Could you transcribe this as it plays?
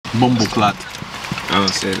Bumbleclot. I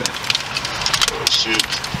don't say that. Oh shit.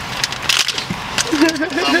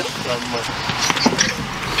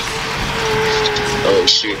 Oh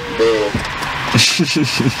shit, bro.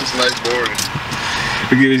 It's nice boring.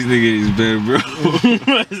 Look at this nigga in his bed, bro.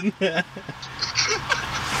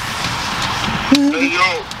 Hey yo.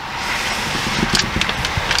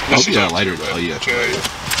 I hope you got a lighter though. Oh yeah. Okay.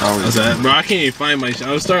 What's that? Bro, I can't even find my shit.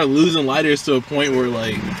 I would start losing lighters to a point where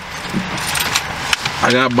like I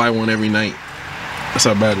gotta buy one every night. That's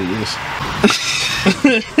how bad it is.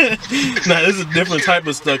 Nah, this is a different type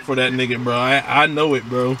of stuff for that nigga, bro. I know it,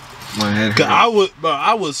 bro. My head. Cause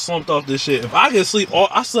I was slumped off this shit. If I could sleep,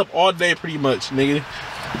 I slept all day pretty much, nigga.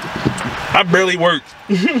 I barely worked.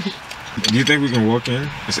 Do you think we can walk in?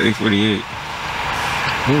 It's 8:48.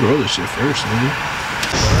 We'll roll this shit first, nigga.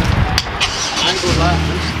 I ain't gonna lie, I'm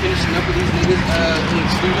just finishing up with these niggas in the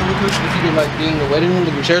studio real quick. If you could like be in the waiting room,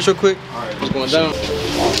 look at chairs real quick. Alright, what's going down?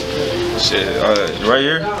 Shit, right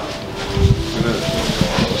here?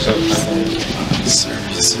 What's up? Yes, sir.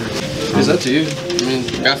 Yes, sir. It's up to you. I mean,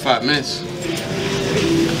 you got 5 minutes.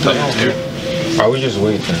 Oh, we just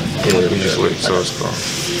wait then. Yeah, we just wait, so it's cool.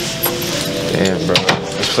 Damn, bro.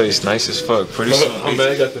 This place nice as fuck. Pretty soon. I'm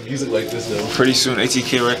glad I got the music like this though. Pretty soon,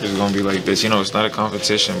 ATK Records is gonna be like this. You know, it's not a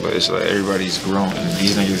competition, but it's like everybody's growing.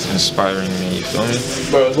 These niggas inspiring me. You feel me?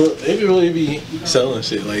 Bro, look, they really be selling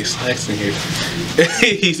shit like snacks in here.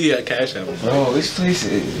 He got cash out. Bro, this place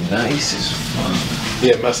is nice as fuck.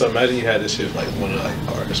 Yeah, myself. Imagine you had this shit like one of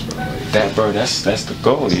like artists, bro. Like, That, bro, that's the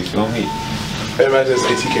goal. You feel me? imagine it's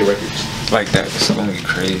ATK Records. Like that, it's gonna be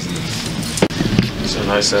crazy. It's a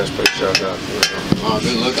nice ass place y'all got. Oh,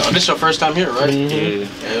 good look. Oh, this your first time here, right? Yeah.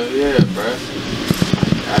 Hell yeah, bro.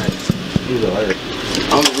 Alright. He's a lighter.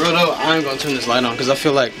 On the real though, I ain't gonna turn this light on because I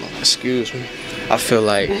feel like, excuse me, I feel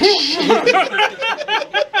like.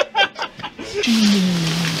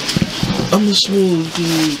 I'm a smooth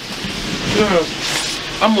dude. Yeah.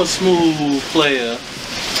 I'm a smooth player.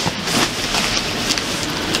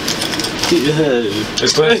 Yeah.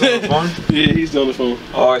 Is Clarence on the phone? Yeah, he's on the phone.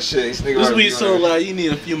 Oh shit, this nigga This about to weed be so on loud, you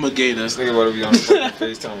need a fumigator. This nigga about to be on the fucking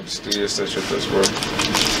FaceTime with the studio session with us, bro.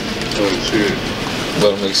 Oh shit.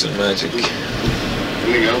 About to make some magic.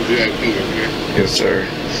 Nigga, I'm AKtheKING over here. Yes, sir.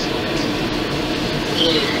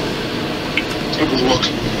 I was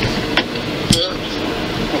walking.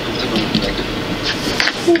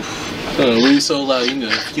 Weed so loud, you need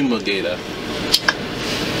a fumigator.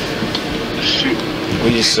 Shit. We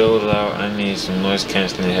just so loud, I need some noise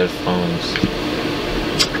canceling headphones.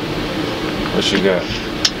 What you got?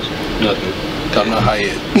 Nothing. I'm not high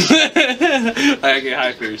yet. I gotta get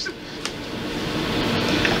high first.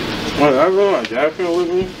 What, I go my dad feel with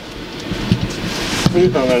me? What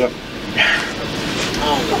you talking about? I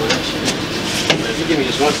don't know that shit. If you give me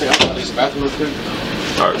just 1 second, I'll use the bathroom real quick.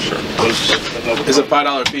 Alright, sure. It's a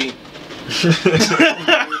 $5 fee.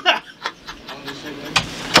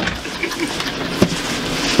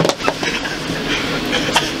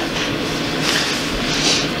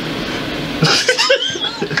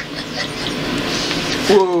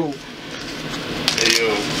 Whoa. Hey yo.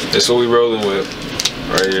 That's what we rolling with.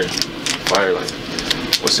 Right here. Firelight.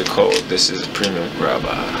 What's it called? This is premium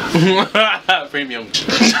grabber. Premium.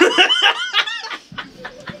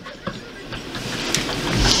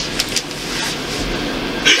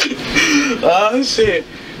 Oh shit.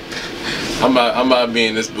 I'm about to be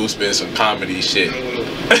in this booth spinning some comedy shit.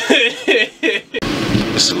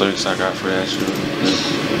 It's the lyrics I got for that shit.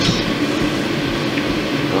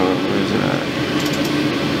 Where is it at?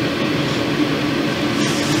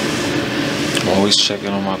 I'm always checking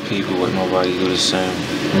on my people, but nobody do the same.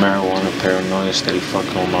 Marijuana, paranoia, steady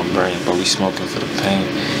fucking on my brain, but we smoking for the pain.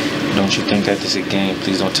 Don't you think that this is a game?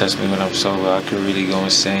 Please don't test me when I'm sober. I could really go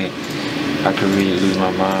insane. I could really lose my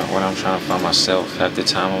mind when I'm trying to find myself. Half the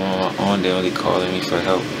time I'm on my own, they only calling me for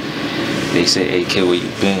help. They say, AK, where you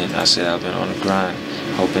been? I said, I've been on the grind.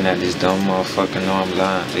 Hoping that this dumb motherfucker know I'm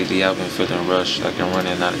lying. Lately I've been feeling rushed, like I'm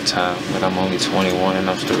running out of time. But I'm only 21 and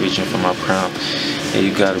I'm still reaching for my prime. Yeah,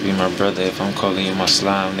 you gotta be my brother if I'm calling you my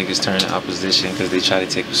slime. Niggas turn to opposition cause they try to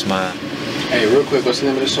take what's mine. Hey, real quick, what's the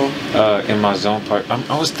name of this song? In my zone part.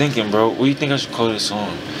 I was thinking, bro, what do you think I should call this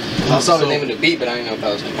song? I saw the name of the beat, but I didn't know if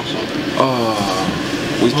that was the name of the song.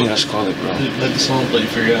 What do you think I should call it, bro? Let the song play,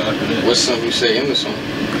 figure it out after that. What's something you say in the song?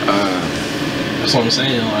 That's what I'm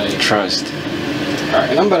saying, like. Trust. Alright,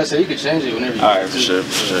 and I'm about to say you can change it whenever you Alright, for sure,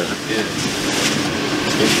 for sure. Yeah.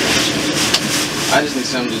 I just need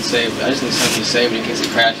something to save. I just need something to save in case it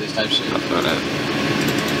crashes type shit. I feel that.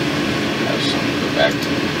 Have something to go back to.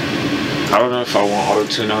 I don't know if I want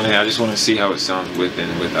auto-tune on it. I just want to see how it sounds with and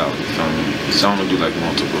without. You feel me? So I'm gonna do like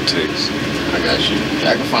multiple takes. I got you.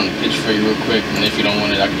 Yeah, I can find the pitch for you real quick, and if you don't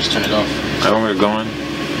want it, I can just turn it off. I want me to go in.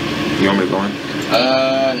 You want me to go in?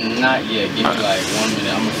 Not yet. Give me like 1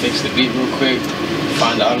 minute. I'm gonna fix the beat real quick,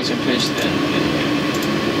 find the auto-tune pitch, then.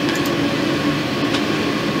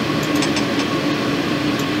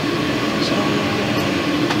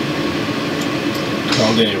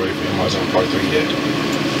 I'm getting ready for Amazon Part 3 yet.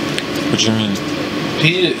 What you mean?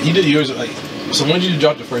 He did yours like. So when did you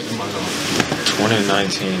drop the first Amazon?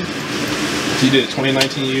 2019. So you did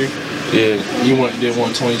 2019 year? Yeah. You did one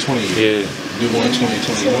 2020 year? Yeah. You did one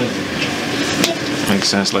 2021 year? Makes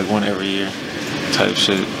sense, like one every year type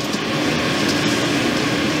shit.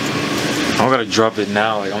 I don't gotta drop it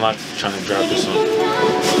now, like I'm not trying to drop this one.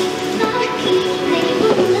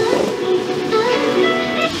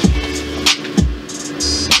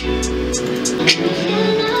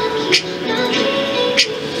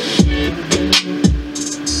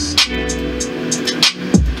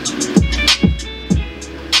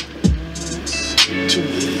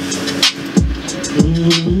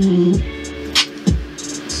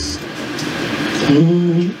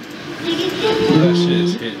 That shit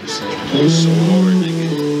is hitting so hard, nigga.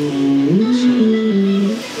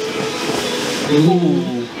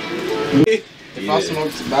 If I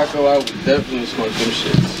smoked tobacco, I would definitely smoke them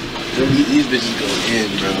shits. These bitches go in,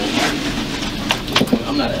 bro.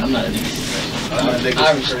 I'm not a nicotine.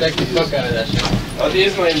 I respect the fuck out of that shit. Oh,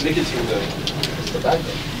 it's not even nicotine though. It's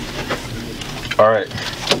tobacco. Alright.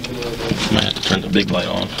 Man, turn the big light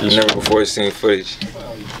on. Never before seen footage.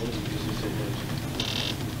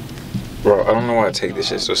 Bro, I don't know why I take this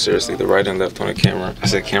shit so seriously. The right and left on the camera. I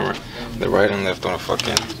said camera. The right and left on the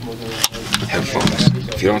fucking headphones.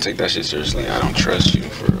 If you don't take that shit seriously, I don't trust you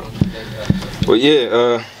for real. But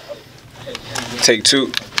yeah, take 2,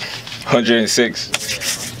 106.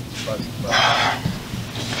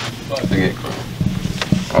 Okay, cool.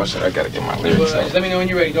 Oh shit, I gotta get my lyrics out. Just let me know when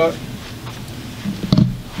you're ready, dog.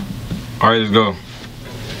 Alright, let's go.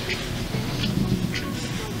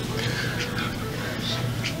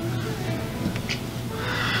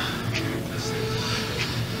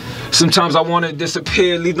 Sometimes I want to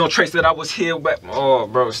disappear, leave no trace that I was here. But oh,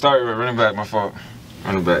 bro, start running back. My fault.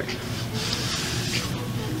 Running back.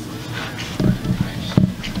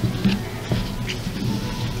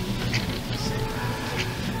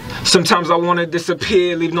 Sometimes I want to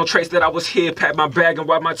disappear, leave no trace that I was here. Pack my bag and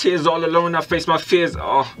wipe my tears all alone. I face my fears.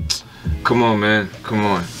 Oh, come on, man. Come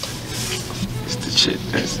on. It's the shit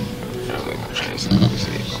that's really no trace that I was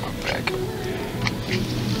here. My bag.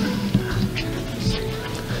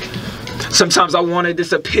 Sometimes I want to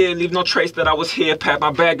disappear, leave no trace that I was here. Pack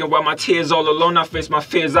my bag and wipe my tears all alone. I face my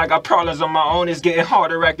fears. I got problems on my own. It's getting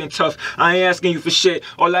harder, acting tough. I ain't asking you for shit.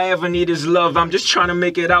 All I ever need is love. I'm just trying to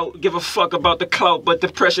make it out. Give a fuck about the clout. But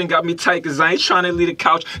depression got me tight, cause I ain't trying to leave the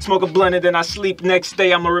couch. Smoke a blunt and then I sleep. Next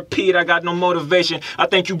day I'ma repeat. I got no motivation. I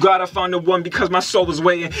thank you God I found the one because my soul was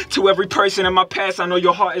waiting. To every person in my past, I know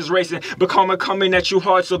your heart is racing. But karma coming at you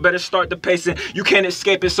hard, so better start the pacing. You can't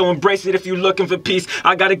escape it, so embrace it if you looking for peace.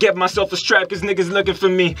 I gotta get myself a strap, cause niggas looking for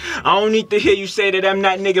me. I don't need to hear you say that I'm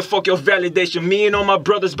not nigga, fuck your validation. Me and all my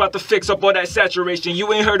brothers about to fix up all that saturation.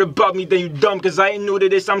 You ain't heard about me, then you dumb, cause I ain't new to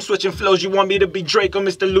this. I'm switching flows, you want me to be Drake or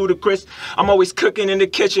Mr. Ludacris? I'm always cooking in the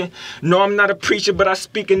kitchen. No, I'm not a preacher, but I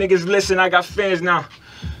speak and niggas listen. I got fans now.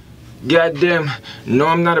 Goddamn. No,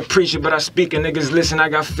 I'm not a preacher, but I speak and niggas listen. I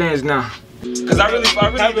got fans now. Cause I really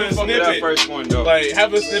have a fuck with that first one though. Like,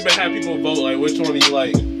 have a snippet, have people vote, like, which one do you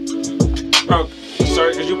like? Bro,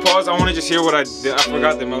 sorry, could you pause? I want to just hear what I did. I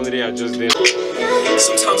forgot the melody I just did.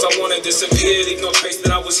 Sometimes I want to disappear, leave no trace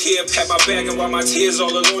that I was here. Pack my bag and wipe my tears all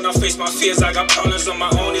alone. I face my fears. I got problems on my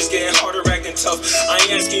own. It's getting harder, acting tough. I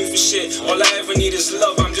ain't asking you for shit. All I ever need is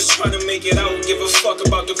love. I'm just trying to make it out. Give a fuck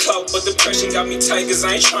about the clout. But depression got me tight, cause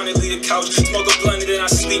I ain't trying to leave the couch. Smoke a blunt and then I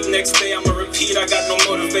sleep. Next day I'ma repeat. I got no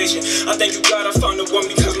motivation. I thank you God I found the one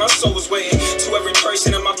because my soul was waiting. To every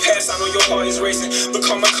person in my past, I know your heart is racing. But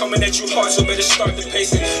karma coming at you hard, so better start the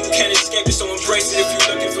pacing. You can't escape it, so embrace it if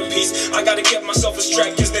you're looking for peace. I gotta get myself a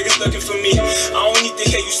strap, cause niggas looking for me. I don't need to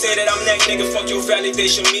hear you say that I'm that nigga, fuck your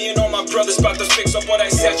validation. Me and all my brothers about to fix up all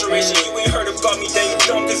that saturation. You ain't heard about me, then you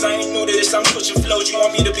dumb, cause I ain't new to this. I'm switching flows, you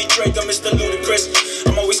want me to be Drake or Mr. Ludacris?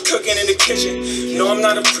 I'm always cooking in the kitchen. No, I'm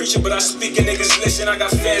not a preacher, but I speak and niggas listen. I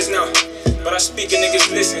got fans now, but I speak and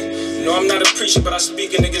niggas listen. No, I'm not a preacher, but I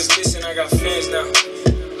speak and niggas listen. I got fans now.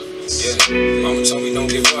 Yeah, mama told me don't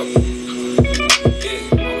give up. Yeah,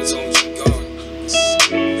 mama told me keep going.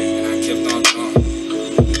 And I kept on going.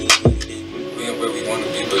 We ain't where we wanna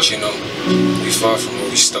be, but you know. We far from where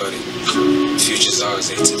we started. Future's ours,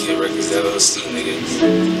 AKtheKING Records, LLC, nigga.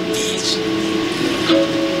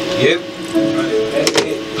 Yep. That's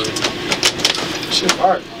it. Shit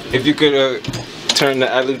hard. If you could turn the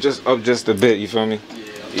ad-lib just up just a bit, you feel me?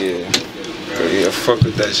 Yeah. Yeah, fuck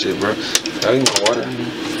with that shit, bro. I need my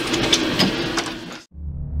water.